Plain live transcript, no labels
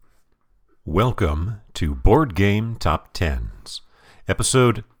Welcome to Board Game Top Tens,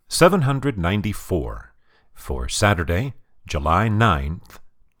 episode 794, for Saturday, July 9th,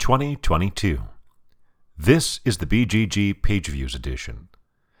 2022. This is the BGG Page Views edition.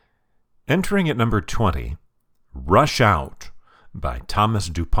 Entering at number 20, Rush Out by Thomas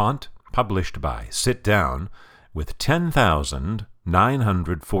DuPont, published by Sit Down, with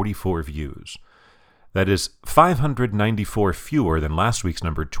 10,944 views. That is 594 fewer than last week's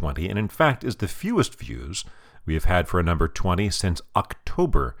number 20, and in fact is the fewest views we have had for a number 20 since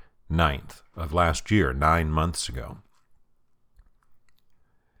October 9th of last year, 9 months ago.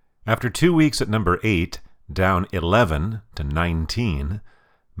 After 2 weeks at number 8, down 11 to 19,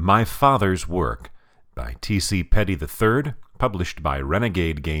 My Father's Work by T.C. Petty III, published by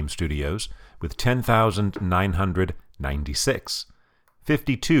Renegade Game Studios, with 10,996.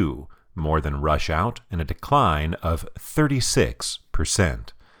 52 more than Rush Out, and a decline of 36%.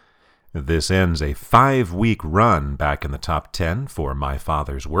 This ends a 5-week run back in the top 10 for My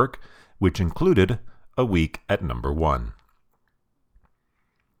Father's Work, which included a week at number 1.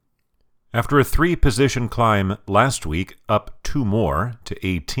 After a 3-position climb last week, up 2 more to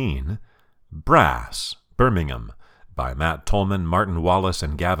 18, Brass, Birmingham, by Matt Tolman, Martin Wallace,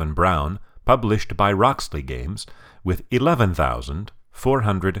 and Gavin Brown, published by Roxley Games, with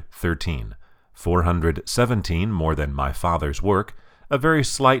 11,413, 417 more than My Father's Work, a very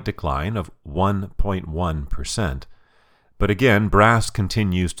slight decline of 1.1%. But again, Brass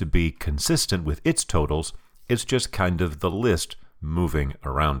continues to be consistent with its totals. It's just kind of the list moving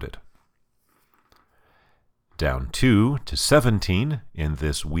around it. Down 2 to 17 in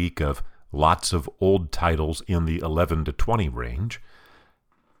this week of lots of old titles in the 11 to 20 range.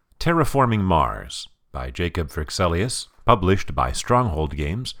 Terraforming Mars by Jacob Frixelius, published by Stronghold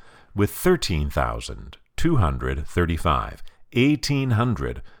Games, with 13,235,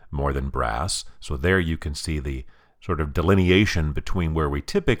 1,800 more than Brass. So there you can see the sort of delineation between where we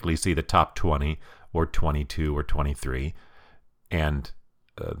typically see the top 20 or 22 or 23 and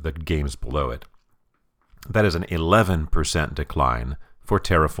the games below it. That is an 11% decline for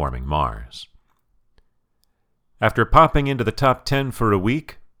Terraforming Mars. After popping into the top 10 for a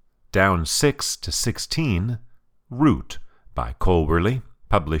week, down 6 to 16, Root by Cole Wehrle,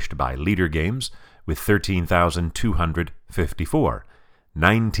 published by Leader Games, with 13,254,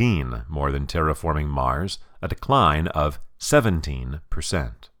 19 more than Terraforming Mars, a decline of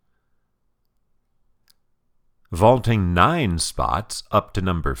 17%. Vaulting 9 spots up to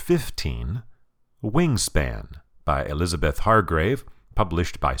number 15, Wingspan by Elizabeth Hargrave,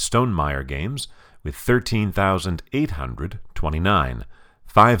 published by Stonemaier Games, with 13,829,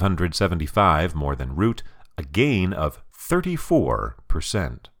 575 more than Root, a gain of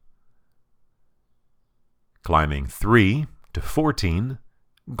 34%. Climbing 3 to 14,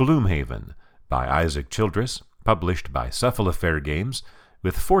 Gloomhaven by Isaac Childress, published by Cephalofair Games,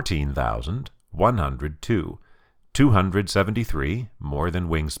 with 14,102, 273 more than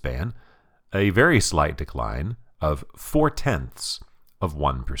Wingspan, a very slight decline of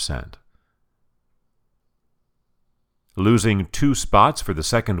 0.4%. Losing 2 spots for the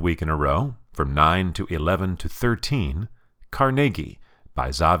second week in a row, from 9 to 11 to 13, Carnegie by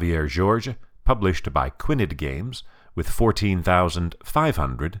Xavier Georges, published by Quinid Games, with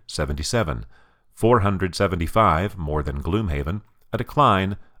 14,577, 475 more than Gloomhaven, a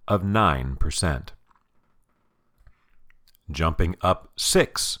decline of 9%. Jumping up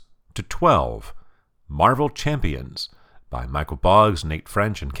 6 to 12, Marvel Champions by Michael Boggs, Nate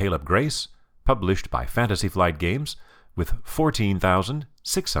French, and Caleb Grace, published by Fantasy Flight Games, with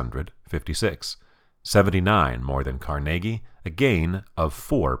 14,656, 79 more than Carnegie, a gain of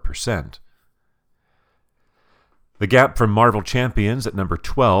 4%. The gap from Marvel Champions at number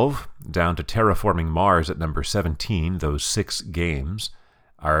 12 down to Terraforming Mars at number 17, those 6 games,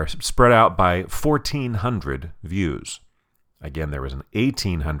 are spread out by 1,400 views. Again, there was an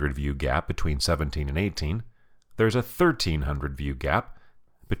 1,800 view gap between 17 and 18. There's a 1,300 view gap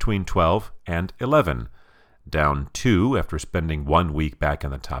between 12 and 11. Down 2 after spending 1 week back in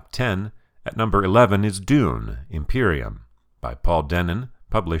the top 10. At number 11 is Dune, Imperium, by Paul Dennen,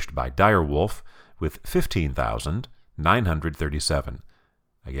 published by Direwolf, with 15,937.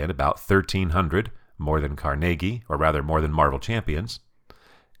 Again, about 1,300 more than Carnegie, or rather more than Marvel Champions.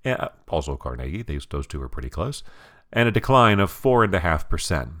 Also Carnegie, those two are pretty close. And a decline of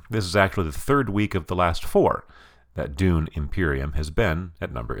 4.5%. This is actually the third week of the last 4 that Dune Imperium has been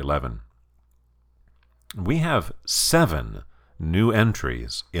at number 11. We have 7 new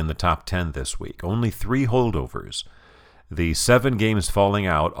entries in the top 10 this week, only 3 holdovers. The 7 games falling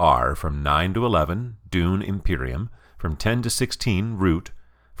out are from 9 to 11, Dune Imperium, from 10 to 16, Root,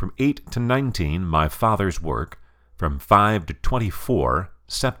 From 8 to 19, My Father's Work. From 5 to 24,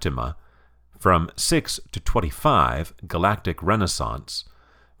 Septima. From 6 to 25, Galactic Renaissance.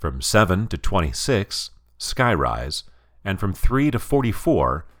 From 7 to 26, Skyrise. And from 3 to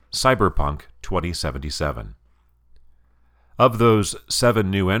 44, Cyberpunk 2077. Of those 7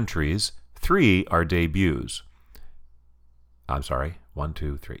 new entries, 3 are debuts. I'm sorry, 1,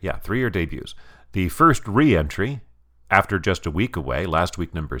 2, 3. Yeah, 3 are debuts. The first re-entry, after just a week away, last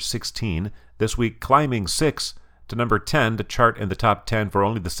week number 16, this week climbing 6 to number 10 to chart in the top 10 for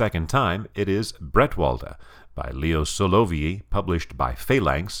only the second time, it is Bretwalda by Leo Solovyi, published by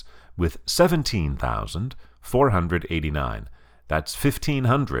Phalanx, with 17,489. That's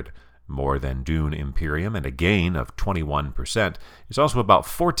 1,500 more than Dune Imperium, and a gain of 21%. It's also about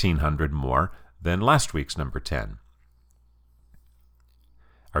 1,400 more than last week's number 10.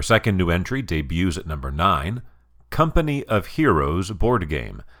 Our second new entry debuts at number 9, Company of Heroes board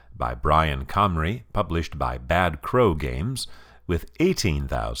game by Brian Comrie, published by Bad Crow Games, with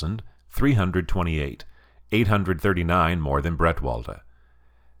 18,328, 839 more than Bretwalda.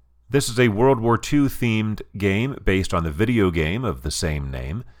 This is a World War II themed game based on the video game of the same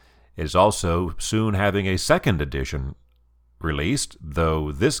name. It is also soon having a second edition released,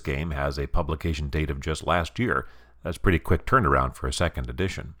 though this game has a publication date of just last year. That's a pretty quick turnaround for a second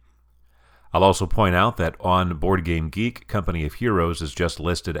edition. I'll also point out that on Board Game Geek, Company of Heroes is just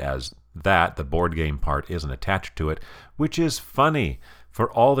listed as that. The board game part isn't attached to it, which is funny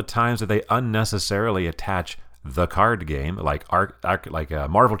for all the times that they unnecessarily attach the card game, like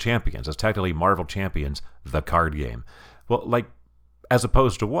Marvel Champions. It's technically Marvel Champions, the card game. Well, as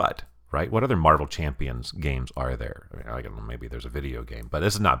opposed to what? Right? What other Marvel Champions games are there? I don't know, maybe there's a video game, but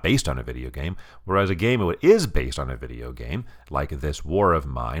this is not based on a video game, whereas a game that is based on a video game, like this War of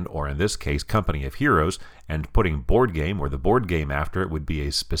Mine, or in this case, Company of Heroes, and putting board game or the board game after it would be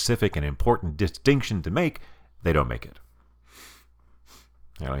a specific and important distinction to make, they don't make it.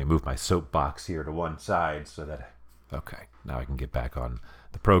 Let me move my soapbox here to one side so that... Okay, now I can get back on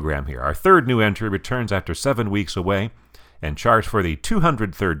the program here. Our third new entry returns after 7 weeks away, and charts for the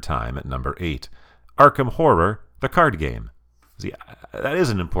 203rd time at number 8, Arkham Horror, the card game. See, that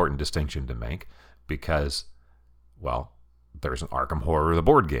is an important distinction to make because, well, there's an Arkham Horror, the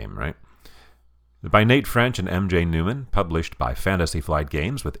board game, right? By Nate French and MJ Newman, published by Fantasy Flight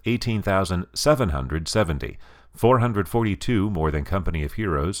Games, with 18,770, 442 more than Company of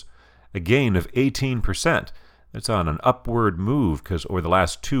Heroes, a gain of 18%. It's on an upward move because over the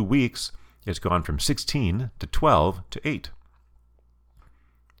last 2 weeks, it's gone from 16 to 12 to 8.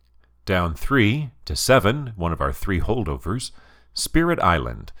 Down 3 to 7, one of our 3 holdovers, Spirit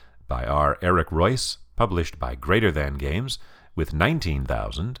Island by R. Eric Royce, published by Greater Than Games, with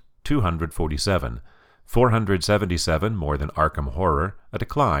 19,247, 477 more than Arkham Horror, a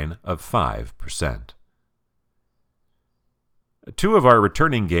decline of 5%. 2 of our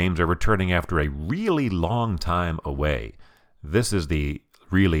returning games are returning after a really long time away. This is the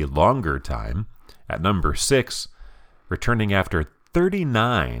really longer time, at number 6, returning after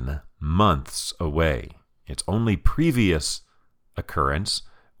 39 months away. Its only previous occurrence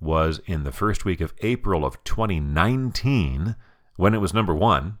was in the first week of April of 2019, when it was number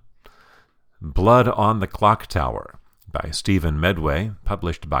 1, Blood on the Clock Tower by Stephen Medway,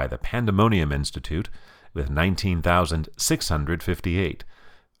 published by the Pandemonium Institute, with 19,658.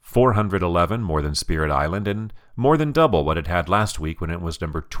 411 more than Spirit Island, and more than double what it had last week when it was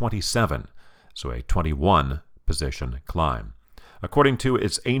number 27, so a 21 position climb. According to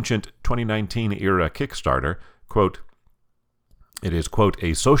its ancient 2019-era Kickstarter, quote, it is, quote,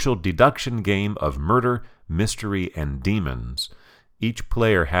 a social deduction game of murder, mystery, and demons. Each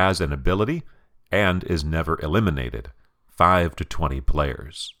player has an ability and is never eliminated. 5 to 20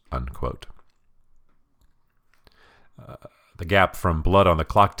 players, unquote. The gap from Blood on the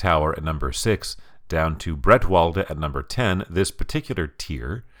Clock Tower at number 6 down to Bretwalda at number 10, this particular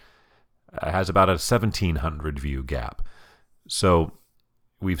tier has about a 1,700 view gap. So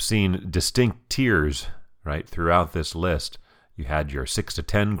we've seen distinct tiers, right, throughout this list. You had your 6 to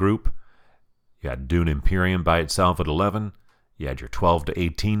 10 group. You had Dune Imperium by itself at 11. You had your 12 to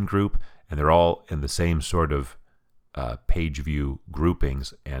 18 group, and they're all in the same sort of page view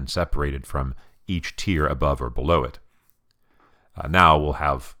groupings and separated from each tier above or below it. Now we'll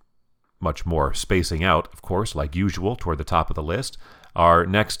have much more spacing out, of course, like usual, toward the top of the list. Our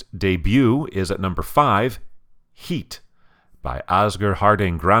next debut is at number 5, Heat, by Asger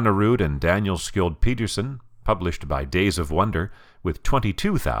Harding Granerud and Daniel Skjold Peterson, published by Days of Wonder, with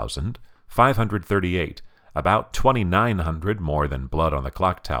 22,538, about 2,900 more than Blood on the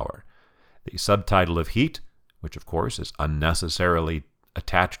Clock Tower. The subtitle of Heat, which of course is unnecessarily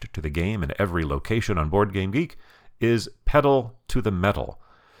attached to the game in every location on BoardGameGeek is Pedal to the Metal.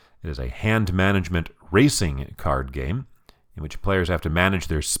 It is a hand management racing card game in which players have to manage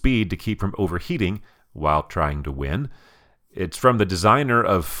their speed to keep from overheating while trying to win. It's from the designer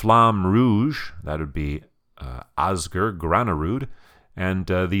of Flamme Rouge, that would be Asger Granerud, and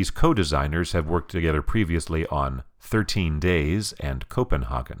these co-designers have worked together previously on 13 Days and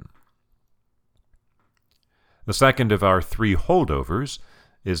Copenhagen. The second of our three holdovers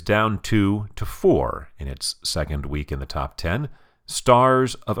is down 2 to 4 in its second week in the top 10.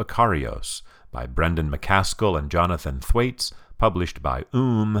 Stars of Ikarios by Brendan McCaskill and Jonathan Thwaites, published by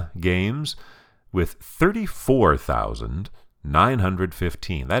Games, with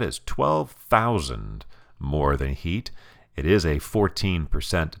 34,915. That is 12,000 more than Heat. It is a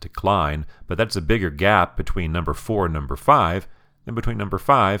 14% decline, but that's a bigger gap between number 4 and number 5 than between number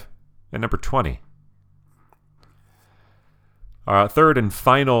 5 and number 20. Our third and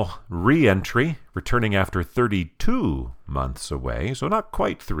final re-entry, returning after 32 months away, so not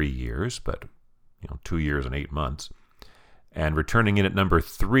quite 3 years, but 2 years and 8 months, and returning in at number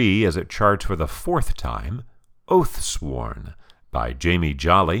 3 as it charts for the fourth time, Oathsworn by Jamie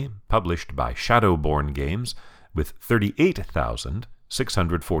Jolly, published by Shadowborn Games, with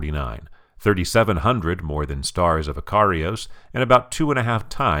 38,649, 3,700 more than Stars of Ikarios, and about 2.5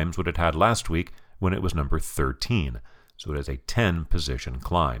 times what it had last week when it was number 13. So it is a 10-position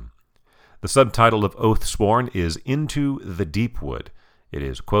climb. The subtitle of Oathsworn is Into the Deepwood. It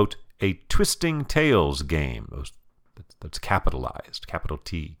is, quote, a twisting tales game. That's capitalized. Capital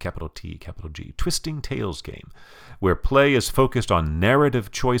T, capital T, capital G. Twisting tales game, where play is focused on narrative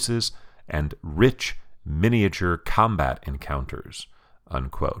choices and rich miniature combat encounters,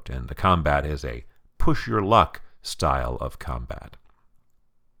 unquote. And the combat is a push-your-luck style of combat.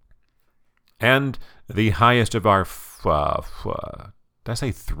 And the highest of our, did I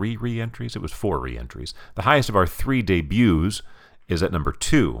say 3 re-entries? It was 4 re-entries. The highest of our 3 debuts is at number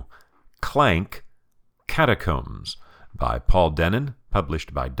 2, Clank Catacombs by Paul Denon,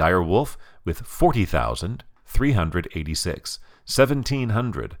 published by Direwolf, with 40,386,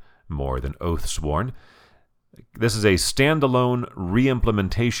 1,700 more than Oathsworn. This is a standalone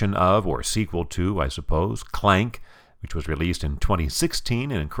re-implementation of, or sequel to, I suppose, Clank, which was released in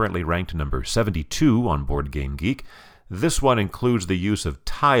 2016 and currently ranked number 72 on BoardGameGeek. This one includes the use of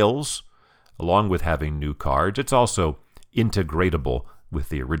tiles, along with having new cards. It's also integratable with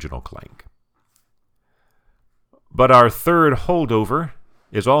the original Clank. But our third holdover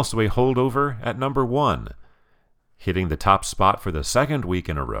is also a holdover at number 1, hitting the top spot for the second week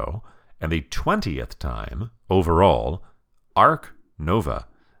in a row, and the 20th time overall, Ark Nova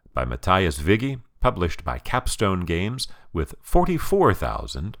by Matthias Viggy, published by Capstone Games, with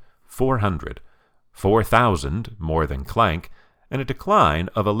 44,400, 4,000 more than Clank, and a decline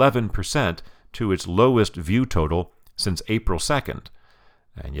of 11% to its lowest view total since April 2nd,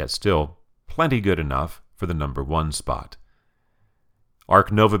 and yet still plenty good enough for the number 1 spot.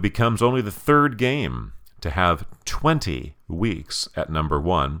 Ark Nova becomes only the third game to have 20 weeks at number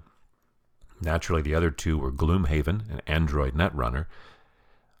 1. Naturally, the other 2 were Gloomhaven and Android Netrunner.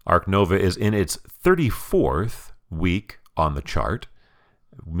 Ark Nova is in its 34th week on the chart.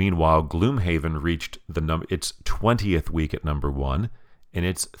 Meanwhile, Gloomhaven reached its 20th week at number 1 in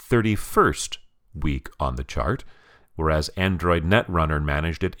its 31st week on the chart, whereas Android Netrunner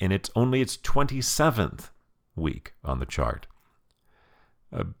managed it in its 27th week on the chart.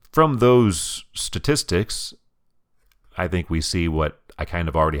 From those statistics, I think we see what I kind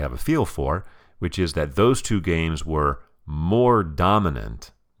of already have a feel for, which is that those 2 games were more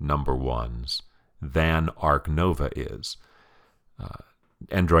dominant number 1s than Ark Nova is.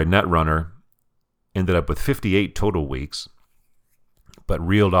 Android Netrunner ended up with 58 total weeks, but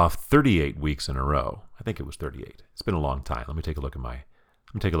reeled off 38 weeks in a row. I think it was 38. It's been a long time. Let me take a look at my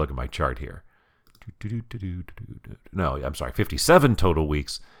chart here. No, I'm sorry, 57 total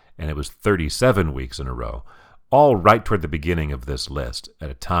weeks, and it was 37 weeks in a row. All right toward the beginning of this list,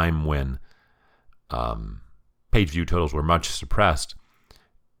 at a time when page view totals were much suppressed.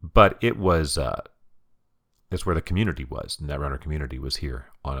 But it was that's where the community was. The Netrunner community was on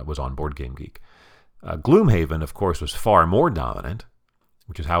BoardGameGeek. Gloomhaven, of course, was far more dominant,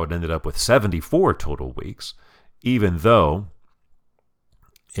 which is how it ended up with 74 total weeks, even though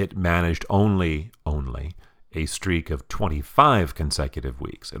it managed only a streak of 25 consecutive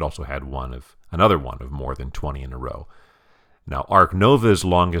weeks. It also had another one of more than 20 in a row. Now, Ark Nova's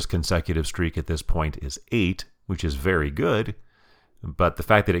longest consecutive streak at this point is 8, which is very good, but the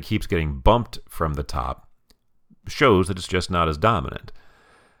fact that it keeps getting bumped from the top shows that it's just not as dominant.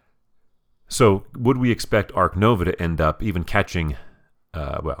 So would we expect Ark Nova to end up even catching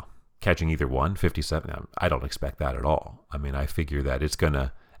catching either one, 57. I don't expect that at all. I mean, I figure that it's going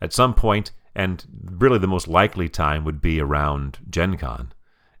to, at some point, and really the most likely time would be around Gen Con,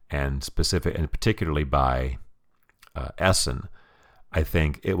 and particularly by Essen. I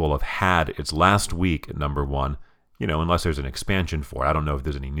think it will have had its last week at number one, unless there's an expansion for it. I don't know if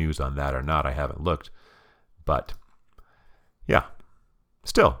there's any news on that or not. I haven't looked. But, yeah,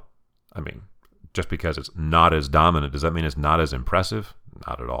 still, I mean, just because it's not as dominant, does that mean it's not as impressive?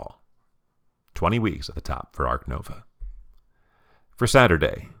 Not at all. 20 weeks at the top for Ark Nova. For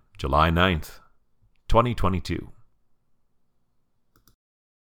Saturday, July 9th, 2022.